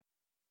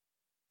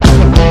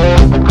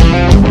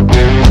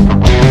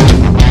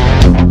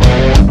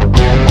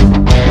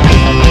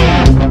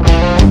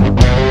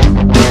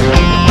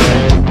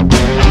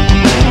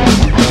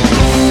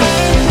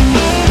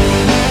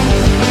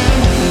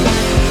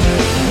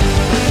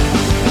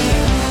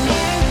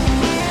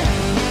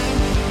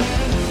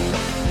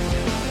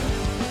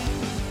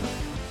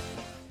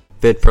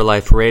Fit for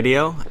Life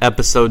Radio,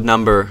 episode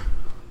number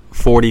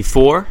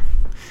 44.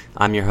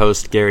 I'm your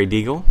host, Gary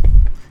Deagle,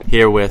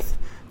 here with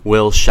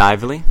Will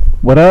Shively.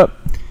 What up?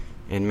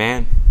 And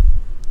man,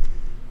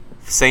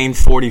 saying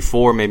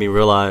 44 made me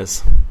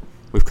realize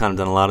we've kind of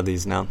done a lot of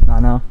these now.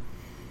 I know.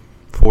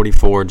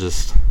 44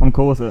 just... I'm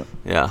cool with it.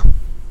 Yeah.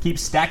 Keep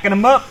stacking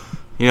them up.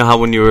 You know how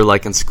when you were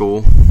like in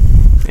school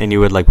and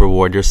you would like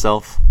reward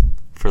yourself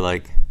for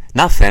like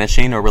not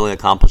finishing or really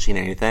accomplishing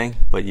anything,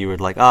 but you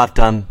would like, oh, I've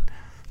done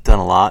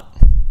a lot.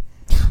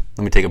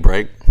 Let me take a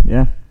break.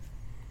 Yeah.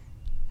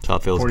 That's how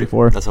it feels.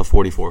 44. That's how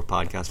 44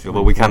 podcasts feel.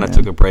 But we kind of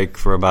took a break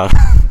for about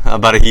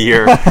a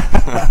year.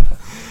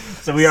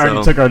 So we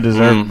already took our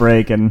deserved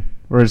break, and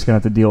we're just going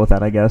to have to deal with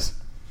that, I guess.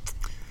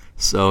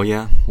 So,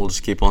 yeah, we'll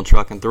just keep on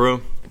trucking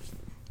through.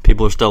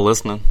 People are still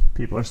listening.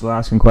 People are still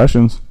asking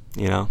questions.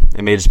 You know,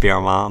 it may just be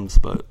our moms,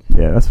 but...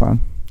 Yeah, that's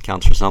fine.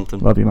 Counts for something.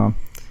 Love you, Mom.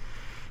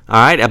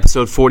 All right,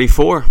 episode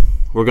 44.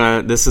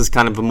 This is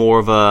kind of more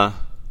of a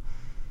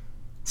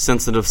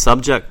sensitive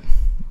subject,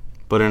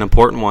 but an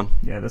important one.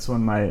 Yeah, this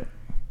one might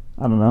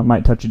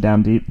touch you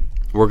down deep.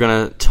 We're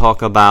going to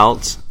talk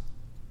about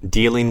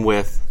dealing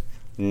with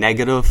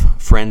negative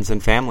friends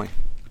and family.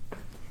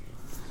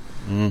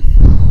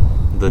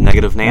 The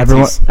negative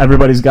Nancy's.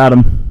 Everybody's got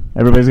them.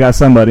 Everybody's got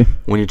somebody.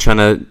 When you're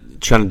trying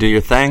to do your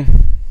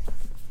thing.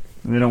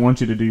 They don't want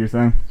you to do your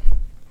thing.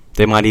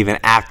 They might even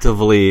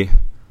actively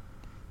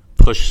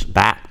push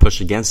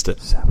against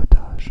it.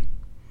 Sabotage.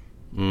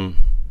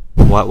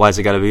 Why's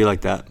it got to be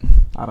like that?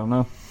 I don't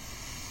know.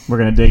 We're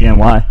going to dig in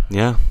why.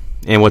 Yeah.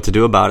 And what to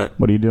do about it.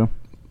 What do you do?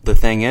 The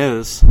thing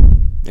is,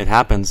 it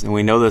happens. And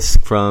we know this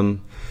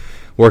from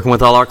working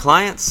with all our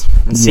clients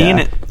and seeing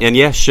it. And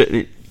yeah,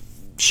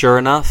 sure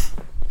enough,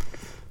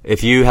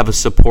 if you have a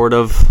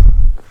supportive,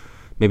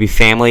 maybe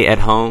family at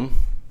home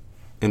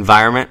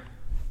environment,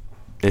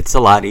 it's a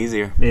lot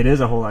easier. It is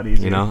a whole lot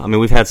easier. You know, I mean,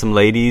 we've had some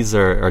ladies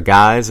or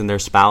guys and their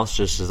spouse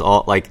just is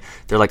all like,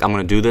 they're like, I'm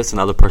going to do this. And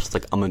the other person's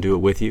like, I'm going to do it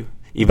with you.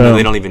 Even though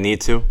they don't even need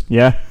to.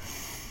 Yeah.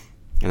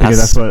 And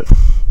that's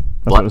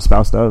what a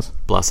spouse does.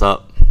 Bless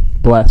up.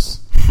 Bless.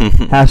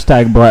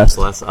 Hashtag blessed.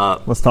 Bless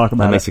up. Let's talk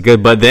about that. That makes it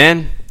good. But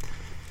then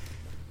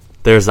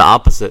there's the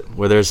opposite,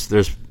 where there's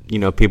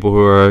people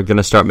who are going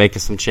to start making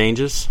some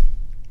changes,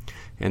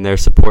 and their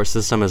support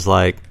system is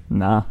like,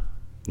 nah,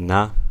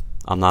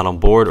 I'm not on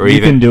board. Or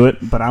you can do it,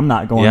 but I'm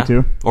not going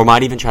to. Or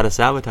might even try to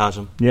sabotage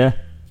them. Yeah.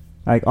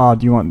 Like, oh,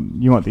 you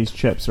want these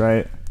chips,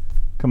 right?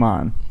 Come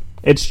on.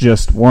 It's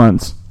just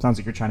once. Sounds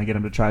like you're trying to get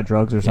them to try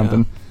drugs or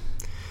something.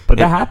 But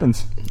that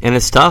happens. And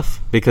it's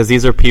tough because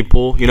these are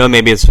people,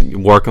 maybe it's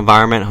work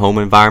environment, home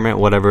environment,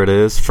 whatever it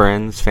is,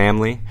 friends,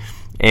 family,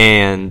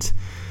 and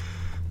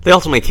they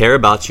ultimately care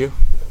about you,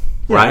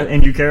 right?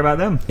 And you care about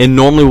them. And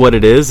normally what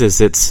it is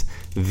it's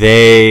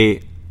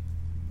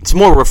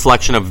more a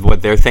reflection of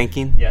what they're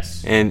thinking.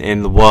 Yes. And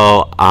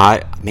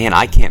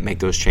I can't make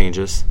those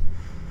changes.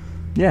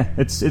 Yeah,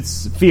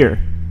 it's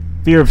fear.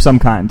 Fear of some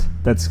kind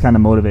that's kind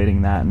of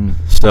motivating that. And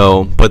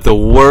but the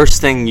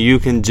worst thing you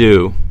can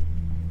do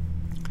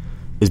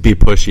is be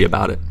pushy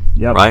about it.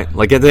 Yep. Right?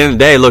 Like at the end of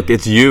the day, look,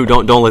 it's you.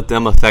 Don't let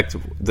them affect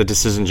the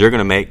decisions you're going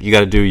to make. You got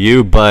to do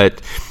you.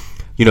 But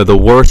the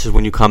worst is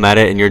when you come at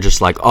it and you're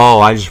just like, oh,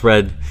 I just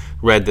read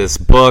this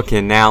book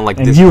and now like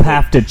and this. You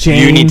have to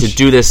change. You need to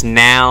do this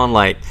now. And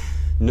like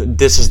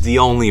this is the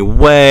only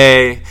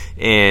way.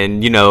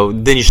 And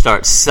then you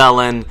start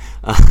selling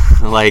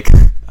like.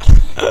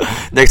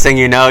 Next thing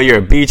you know, you're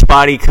a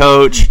Beachbody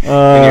coach,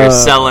 and you're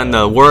selling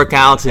the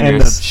workouts,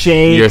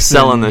 and you're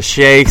selling the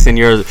shakes, and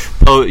you're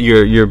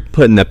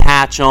putting the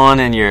patch on,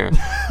 and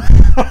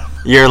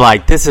you're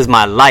like, this is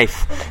my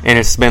life, and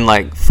it's been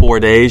like 4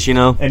 days,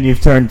 and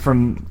you've turned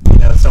from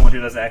someone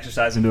who does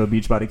exercise into a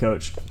Beachbody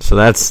coach. So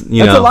that's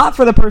that's a lot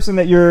for the person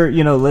that you're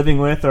living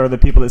with, or the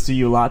people that see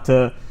you a lot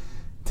to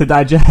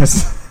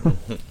digest.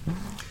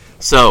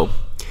 So.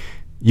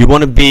 You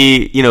want to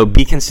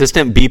be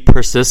consistent, be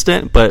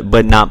persistent,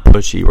 but not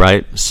pushy,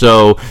 right?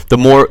 So the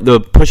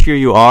pushier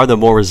you are, the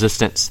more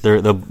resistance,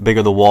 the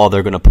bigger the wall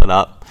they're going to put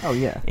up. Oh,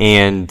 yeah.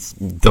 And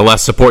the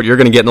less support you're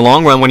going to get in the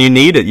long run when you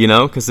need it,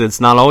 because it's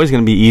not always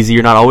going to be easy.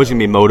 You're not always going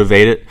to be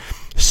motivated.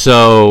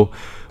 So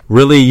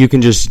really you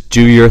can just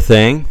do your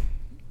thing.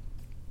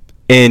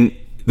 And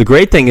the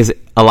great thing is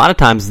a lot of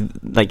times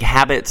like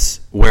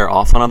habits wear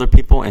off on other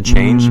people and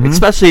change,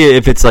 especially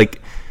if it's like,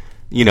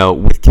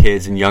 with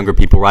kids and younger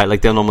people, right?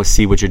 Like they'll normally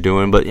see what you're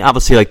doing, but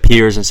obviously like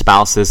peers and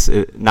spouses,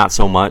 not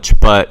so much.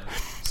 But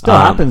still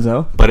happens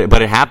though. But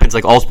it happens.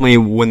 Like ultimately,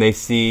 when they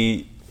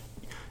see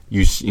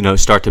you,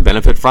 start to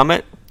benefit from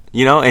it,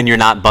 and you're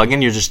not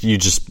bugging. You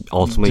just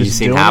ultimately you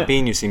seem happy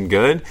and you seem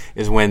good.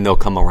 Is when they'll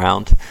come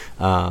around.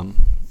 They're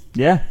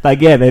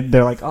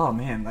like, oh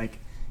man, like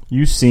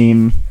you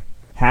seem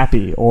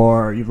happy,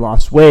 or you've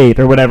lost weight,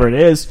 or whatever it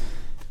is.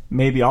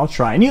 Maybe I'll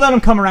try. And you let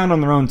them come around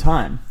on their own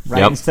time,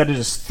 right? Yep. Instead of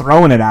just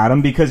throwing it at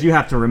them, because you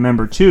have to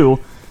remember, too,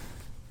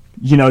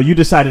 you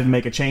decided to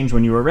make a change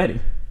when you were ready.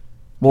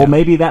 Well,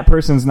 maybe that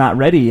person's not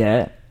ready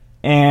yet,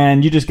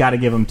 and you just got to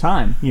give them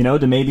time,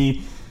 to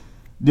maybe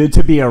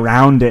to be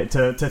around it,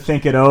 to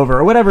think it over,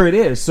 or whatever it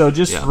is. So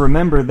just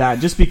remember that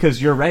just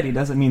because you're ready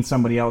doesn't mean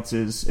somebody else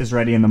is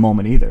ready in the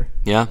moment either.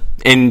 Yeah.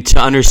 And to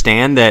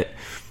understand that,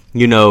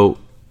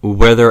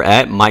 where they're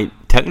at might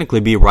technically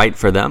be right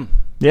for them.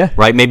 Yeah.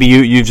 Right? Maybe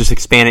you've just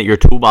expanded your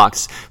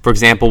toolbox. For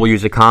example, we'll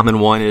use a common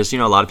one is, a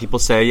lot of people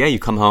say, you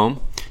come home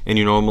and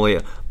you normally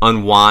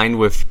unwind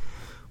with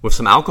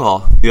some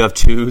alcohol. You have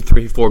 2,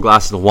 3, 4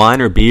 glasses of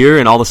wine or beer,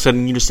 and all of a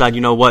sudden you decide,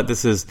 what,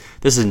 this is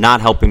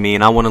not helping me,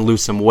 and I want to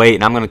lose some weight,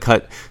 and I'm going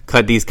to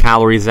cut these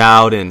calories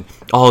out, and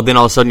then all of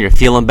a sudden you're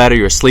feeling better,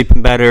 you're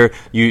sleeping better,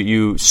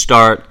 you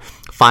start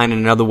finding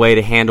another way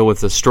to handle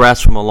with the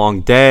stress from a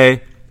long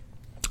day,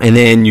 and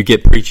then you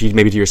get preachy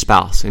maybe to your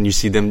spouse, and you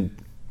see them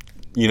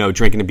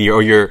drinking a beer,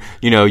 or you're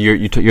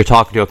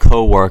talking to a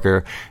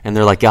coworker, and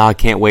they're like, I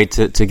can't wait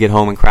to get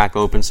home and crack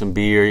open some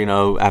beer,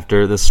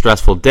 after this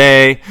stressful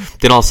day.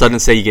 Then all of a sudden,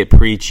 say you get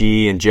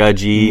preachy and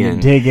judgy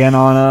and dig in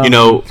on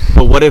them.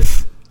 But what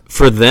if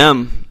for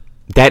them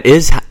that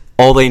is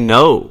all they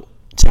know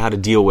to how to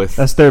deal with?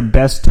 That's their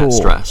best tool.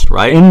 Stress,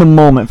 right? In the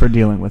moment for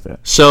dealing with it.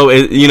 So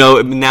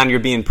now you're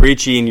being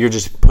preachy and you're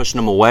just pushing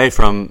them away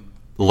from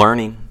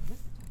learning.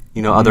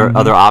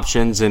 Other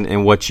options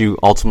and what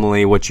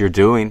you're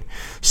doing.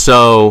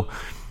 So,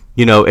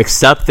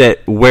 accept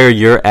that where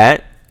you're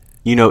at,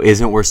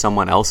 isn't where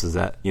someone else is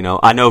at.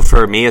 I know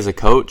for me as a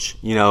coach,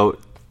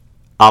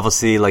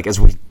 obviously, like,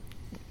 as we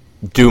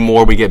do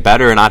more, we get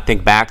better. And I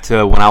think back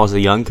to when I was a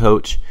young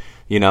coach,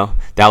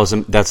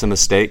 that's a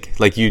mistake.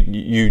 Like,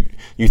 you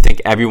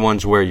think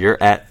everyone's where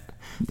you're at.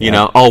 I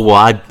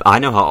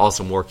know how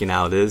awesome working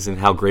out is and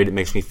how great it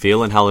makes me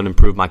feel and how it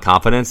improved my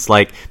confidence.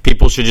 Like,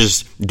 people should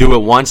just do it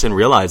once and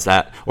realize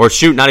that. Or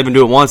not even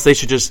do it once. They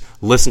should just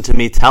listen to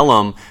me tell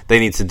them they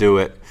need to do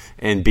it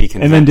and be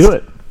convinced. And then do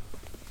it.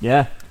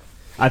 Yeah.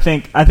 I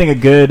think a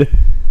good,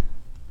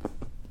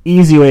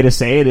 easy way to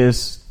say it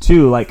is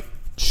to, like,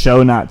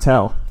 show, not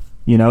tell.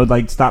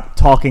 Like, stop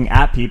talking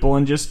at people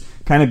and just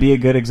kind of be a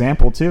good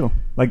example, too.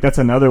 Like, that's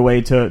another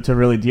way to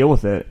really deal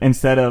with it.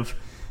 Instead of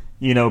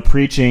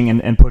preaching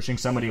and pushing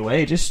somebody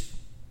away, just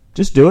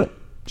do it.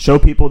 Show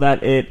people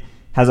that it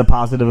has a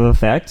positive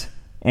effect,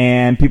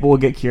 and people will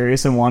get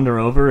curious and wander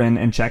over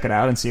and check it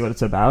out and see what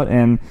it's about.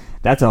 And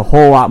that's a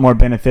whole lot more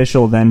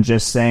beneficial than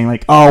just saying,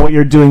 like, what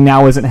you're doing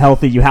now isn't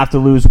healthy. You have to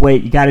lose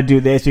weight. You got to do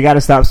this. You got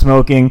to stop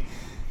smoking.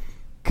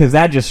 Because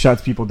that just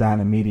shuts people down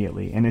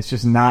immediately. And it's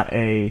just not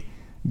a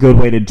good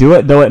way to do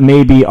it, though it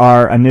may be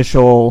our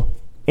initial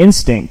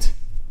instinct.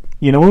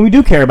 When we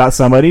do care about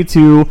somebody,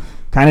 to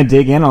kind of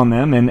dig in on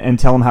them and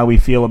tell them how we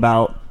feel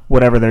about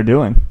whatever they're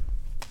doing.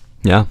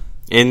 Yeah.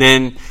 And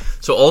then,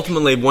 so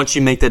ultimately, once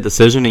you make that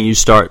decision and you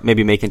start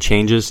maybe making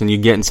changes and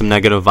you're getting some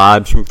negative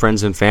vibes from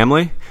friends and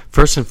family,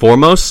 first and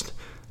foremost,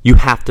 you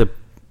have to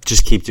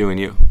just keep doing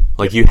you.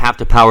 Like, you have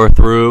to power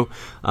through.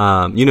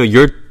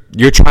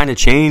 You're trying to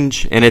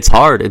change, and it's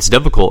hard. It's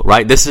difficult,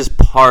 right? This is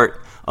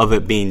part of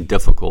it being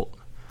difficult.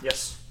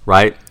 Yes.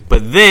 Right?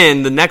 But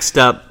then the next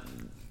step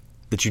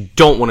that you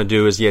don't want to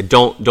do is,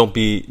 don't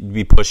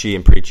be pushy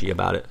and preachy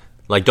about it.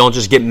 Like, don't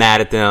just get mad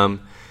at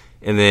them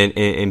and then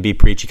and be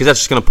preachy, because that's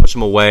just going to push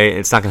them away and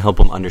it's not going to help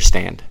them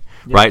understand,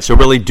 right? So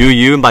really do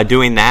you, and by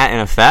doing that, in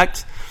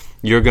effect,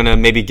 you're going to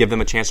maybe give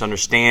them a chance to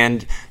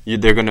understand.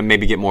 They're going to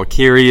maybe get more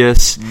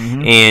curious,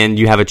 and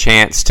you have a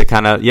chance to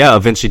kind of,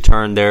 eventually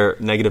turn their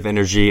negative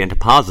energy into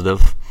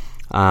positive.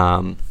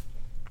 And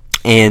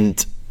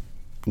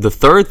the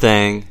third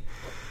thing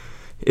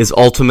is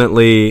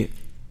ultimately,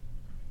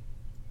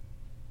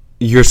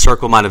 your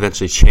circle might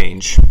eventually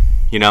change.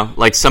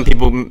 Like, some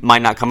people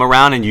might not come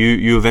around, and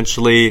you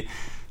eventually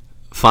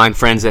find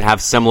friends that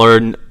have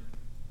similar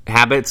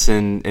habits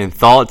and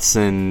thoughts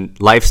and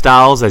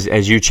lifestyles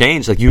as you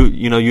change. Like, you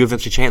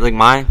eventually change. Like,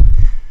 my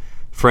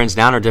friends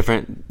now are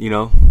different,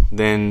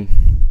 than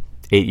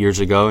 8 years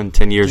ago and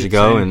 10 years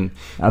ago. Same. And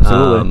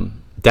absolutely,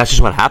 that's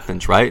just what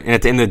happens, right? And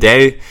at the end of the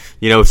day,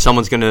 if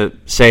someone's going to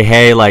say,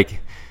 hey, like,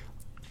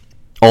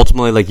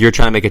 ultimately, like, you're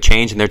trying to make a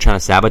change and they're trying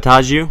to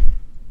sabotage you,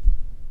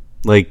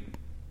 like,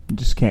 you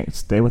just can't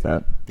stay with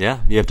that. Yeah,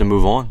 you have to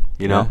move on,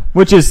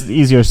 Which is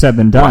easier said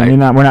than done.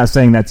 Right. We're not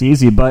saying that's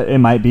easy, but it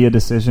might be a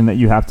decision that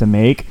you have to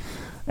make.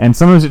 And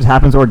sometimes it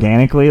happens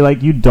organically.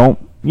 Like, you don't,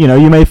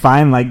 you may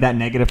find, like, that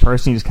negative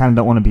person, you just kind of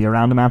don't want to be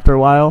around them after a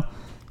while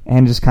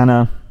and just kind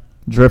of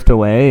drift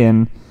away.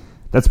 And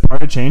that's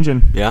part of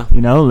changing. Yeah.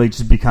 Like,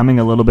 just becoming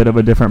a little bit of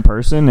a different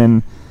person.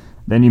 And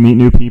then you meet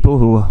new people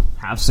who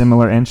have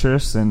similar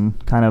interests,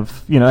 and kind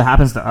of, it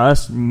happens to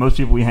us. Most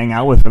people we hang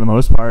out with, for the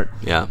most part.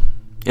 Yeah.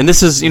 And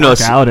this is,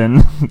 work out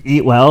and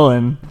eat well,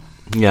 and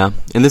and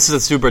this is a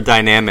super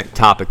dynamic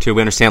topic too.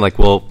 We understand, like,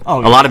 a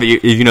lot of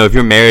it, if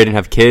you're married and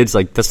have kids,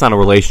 like, that's not a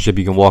relationship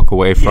you can walk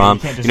away from.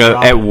 You can't just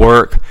drop at it.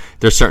 Work,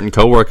 there's certain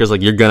coworkers,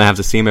 like, you're gonna have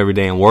to see them every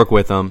day and work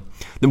with them,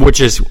 which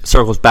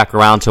circles back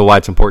around to why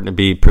it's important to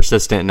be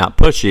persistent and not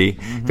pushy,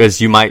 because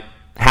you might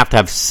have to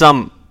have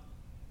some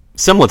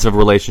semblance of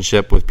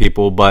relationship with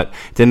people, but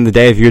at the end of the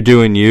day, if you're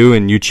doing you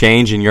and you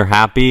change and you're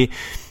happy,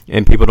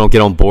 and people don't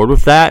get on board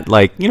with that,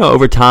 like,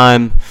 over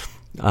time,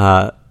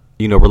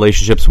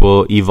 relationships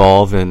will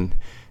evolve, and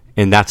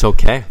that's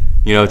okay.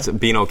 It's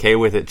being okay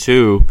with it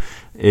too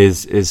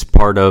is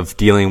part of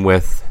dealing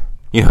with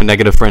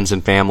negative friends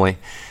and family.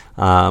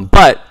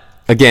 But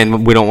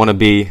again, we don't want to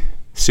be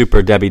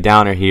super Debbie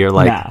Downer here.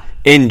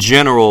 In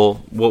general,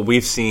 what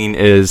we've seen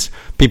is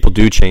people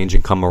do change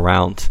and come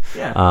around.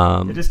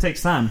 Yeah, it just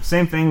takes time.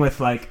 Same thing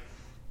with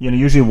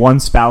usually one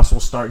spouse will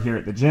start here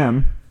at the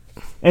gym,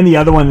 and the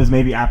other one is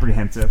maybe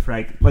apprehensive,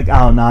 right? Like,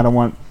 oh no, I don't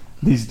want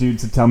these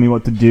dudes to tell me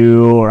what to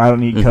do, or I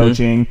don't need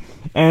coaching.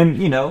 And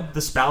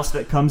the spouse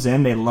that comes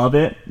in, they love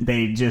it.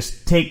 They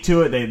just take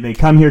to it. They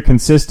come here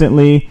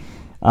consistently,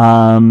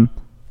 and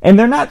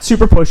they're not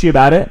super pushy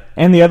about it.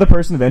 And the other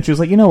person eventually is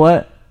like, you know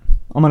what?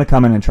 I'm going to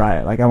come in and try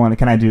it.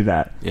 Can I do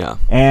that? Yeah.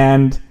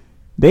 And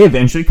they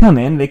eventually come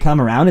in, they come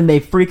around, and they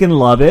freaking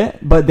love it,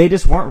 but they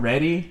just weren't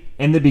ready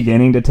in the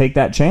beginning to take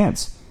that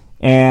chance.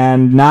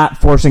 And not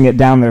forcing it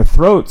down their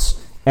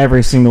throats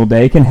every single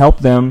day can help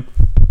them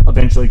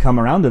eventually come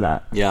around to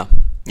that. Yeah.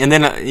 And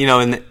then,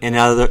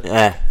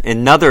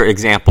 another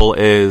example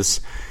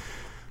is,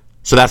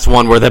 so that's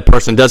one where that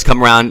person does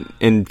come around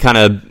and kind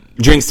of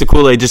drinks the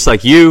Kool-Aid just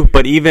like you,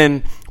 but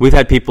even we've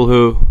had people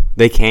who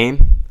they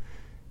came,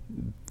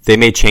 they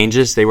made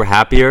changes, they were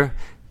happier,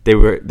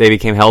 they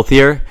became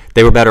healthier,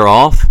 they were better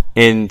off,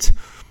 and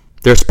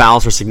their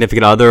spouse or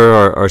significant other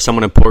or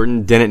someone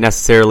important didn't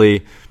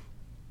necessarily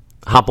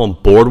hop on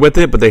board with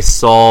it, but they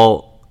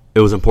saw it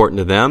was important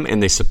to them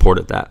and they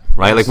supported that,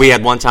 right? Like we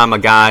had one time a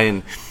guy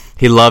and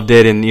he loved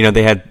it, and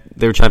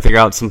they were trying to figure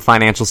out some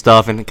financial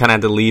stuff and kind of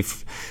had to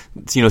leave,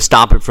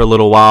 stop it for a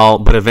little while,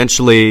 but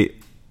eventually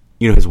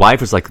his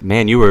wife was like,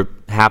 man, you were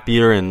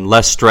happier and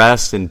less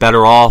stressed and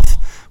better off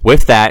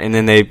with that. And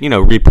then they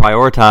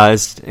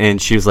reprioritized,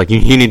 and she was like,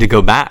 you need to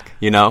go back,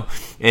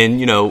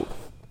 and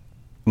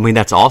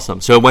that's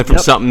awesome. So it went from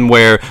something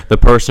where the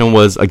person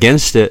was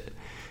against it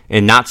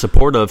and not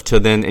supportive to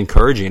then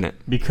encouraging it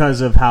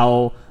because of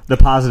how the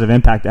positive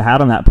impact it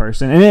had on that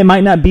person. And it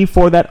might not be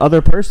for that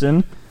other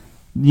person,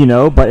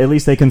 but at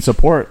least they can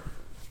support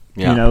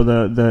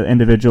the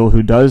individual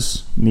who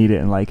does need it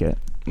and like it.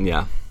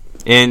 Yeah.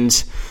 And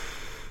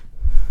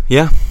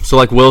so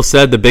like Will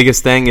said, the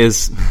biggest thing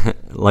is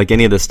like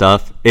any of this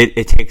stuff,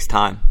 it takes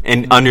time.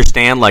 And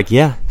understand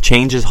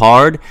change is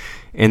hard,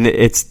 and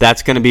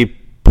that's going to be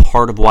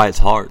part of why it's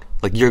hard.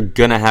 Like you're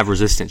going to have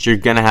resistance, you're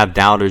going to have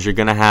doubters, you're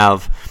going to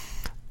have,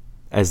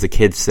 as the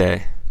kids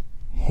say,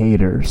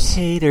 haters.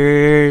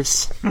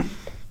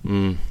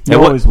 You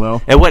always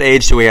will. At what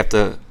age do we have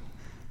to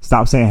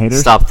stop saying haters?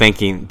 Stop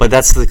thinking. But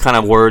that's the kind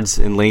of words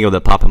in lingo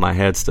that pop in my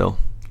head still.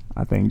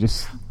 I think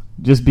just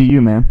be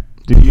you, man.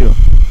 Do you.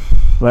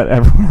 Let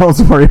everyone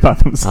else worry about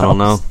themselves. I don't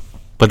know.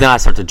 But then I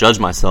start to judge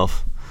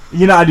myself.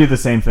 I do the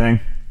same thing.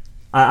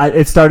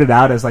 It started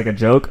out as like a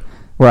joke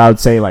where I would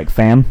say like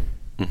fam.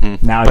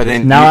 Mm-hmm.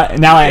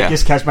 Now I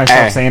just catch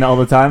myself saying it all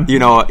the time. You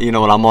know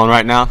what I'm on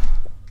right now?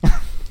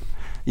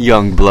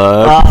 Young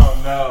blood.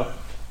 Oh no.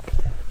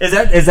 Is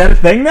that a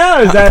thing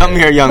now? Come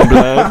here, young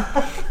blood.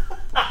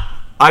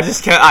 I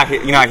just can't. I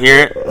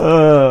hear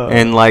it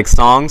in like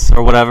songs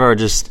or whatever,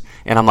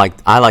 and I'm like,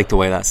 I like the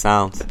way that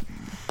sounds.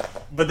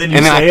 But then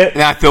say it,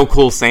 and I feel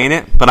cool saying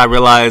it. But I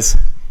realize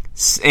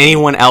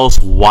anyone else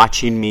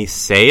watching me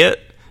say it,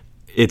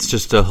 it's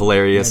just a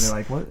hilarious,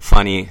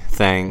 funny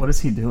thing. What is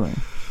he doing?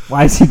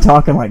 Why is he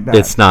talking like that?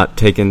 It's not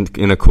taken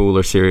in a cool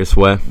or serious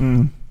way.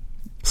 Mm.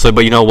 So,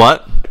 but you know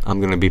what? I'm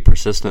going to be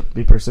persistent.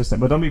 Be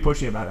persistent, but don't be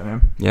pushy about it,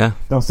 man. Yeah.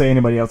 Don't say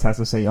anybody else has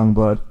to say young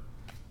blood.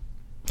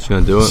 Just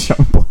going to do it.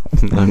 Young blood.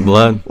 Young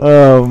blood.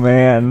 Oh,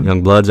 man.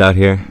 Young blood's out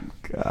here.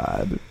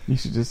 God. You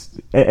should just,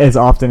 as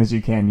often as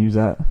you can, use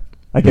that.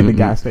 Like at the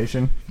gas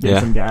station.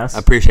 Get some gas. I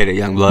appreciate it,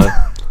 young blood.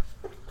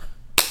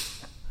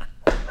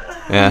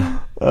 Yeah.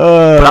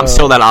 But I'm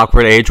still that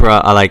awkward age where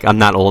I'm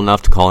not old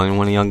enough to call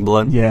anyone a young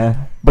blood.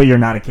 Yeah. But you're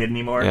not a kid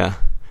anymore. Yeah.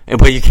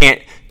 But you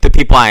can't, the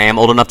people I am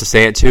old enough to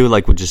say it to,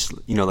 like, would just,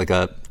 like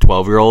a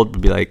 12-year-old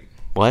would be like,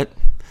 what?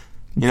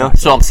 Exactly.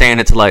 So I'm saying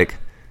it to, like,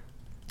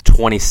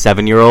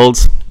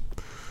 27-year-olds.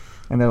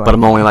 And they're like, but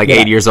I'm only,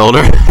 8 years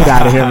older. Get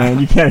out of here, man.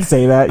 You can't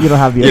say that. You don't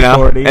have the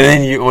authority. And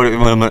then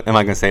am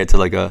I going to say it to,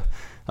 like, a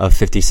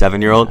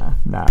 57-year-old?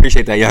 Nah.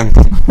 Appreciate that, young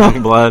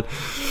blood.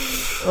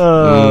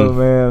 Oh,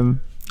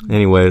 man.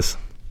 Anyways.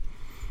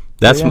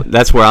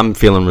 That's where I'm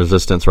feeling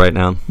resistance right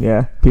now.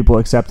 Yeah, people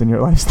accepting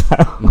your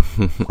lifestyle.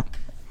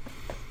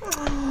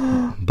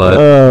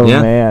 But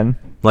man,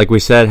 like we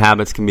said,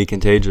 habits can be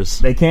contagious.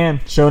 They can.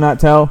 Show not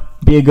tell.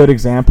 Be a good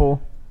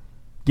example.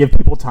 Give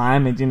people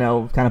time, and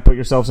kind of put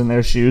yourselves in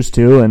their shoes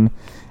too, and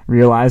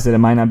realize that it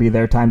might not be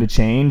their time to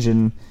change,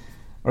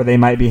 or they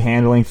might be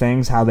handling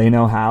things how they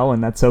know how,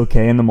 and that's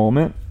okay in the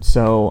moment.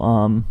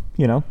 So,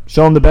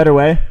 show them the better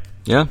way.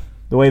 Yeah,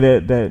 the way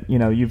that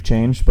you've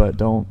changed, but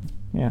don't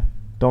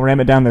ram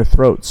it down their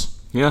throats.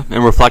 Yeah,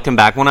 and reflecting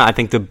back on it, I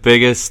think the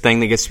biggest thing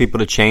that gets people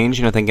to change,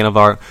 thinking of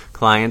our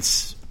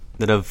clients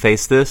that have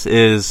faced this,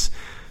 is,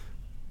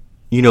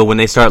 when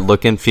they start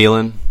looking,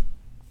 feeling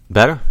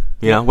better.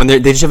 When they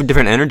just have a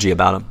different energy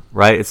about them,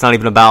 right? It's not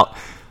even about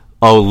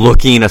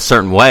looking a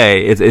certain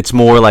way. It's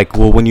more like,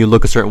 well, when you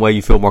look a certain way,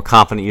 you feel more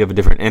confident, you have a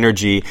different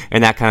energy,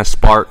 and that kind of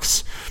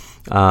sparks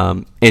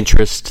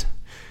interest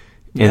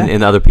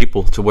in other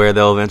people to where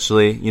they'll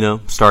eventually,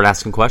 start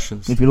asking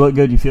questions. If you look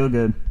good, you feel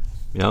good.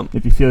 Yep.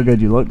 If you feel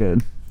good, you look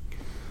good.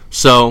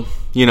 So,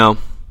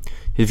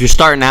 if you're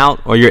starting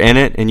out or you're in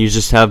it and you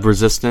just have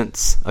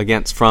resistance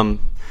from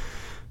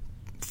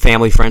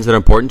family, friends that are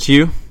important to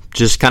you,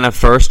 just kind of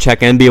first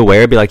check in, be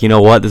aware, be like, you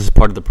know what, this is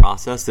part of the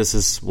process. This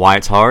is why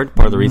it's hard.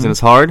 Part of the reason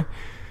it's hard.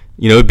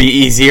 It'd be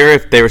easier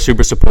if they were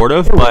super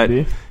supportive, but,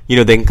 they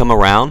can come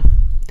around.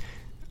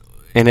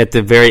 And at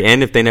the very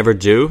end, if they never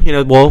do,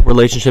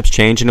 relationships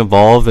change and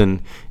evolve,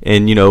 and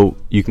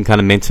you can kind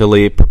of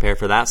mentally prepare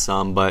for that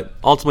some. But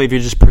ultimately, if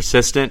you're just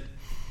persistent,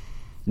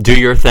 do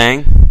your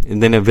thing,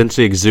 and then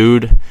eventually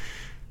exude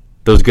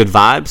those good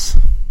vibes,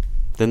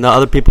 then the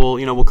other people,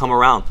 will come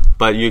around.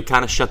 But you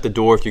kind of shut the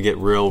door if you get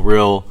real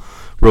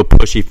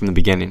pushy from the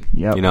beginning.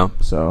 Yep.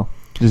 So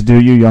just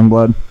do you, young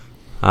blood.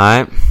 All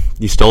right.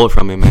 You stole it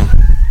from me, man.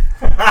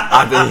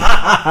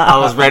 I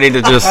was ready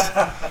to just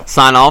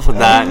sign off with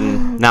that,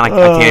 and now I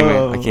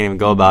can't even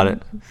go about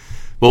it.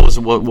 What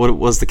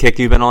was the kick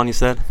you've been on? You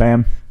said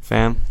fam.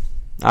 All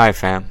right,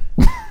 fam.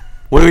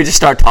 What do we just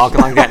start talking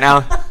like that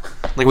now?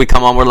 Like we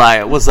come on, we're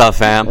like, "What's up,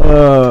 fam?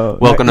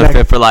 Welcome to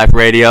Fit for Life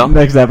Radio."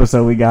 Next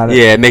episode, we got it.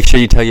 Yeah, make sure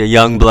you tell your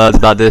young bloods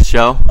about this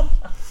show.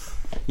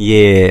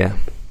 Yeah.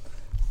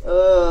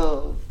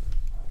 All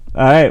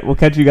right, we'll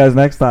catch you guys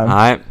next time. All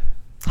right,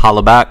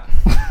 holla back.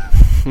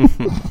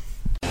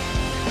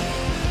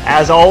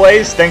 As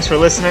always, thanks for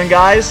listening,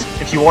 guys.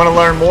 If you want to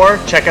learn more,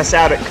 check us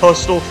out at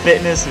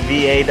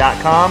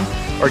coastalfitnessva.com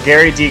or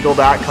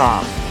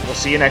garydeagle.com. We'll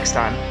see you next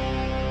time.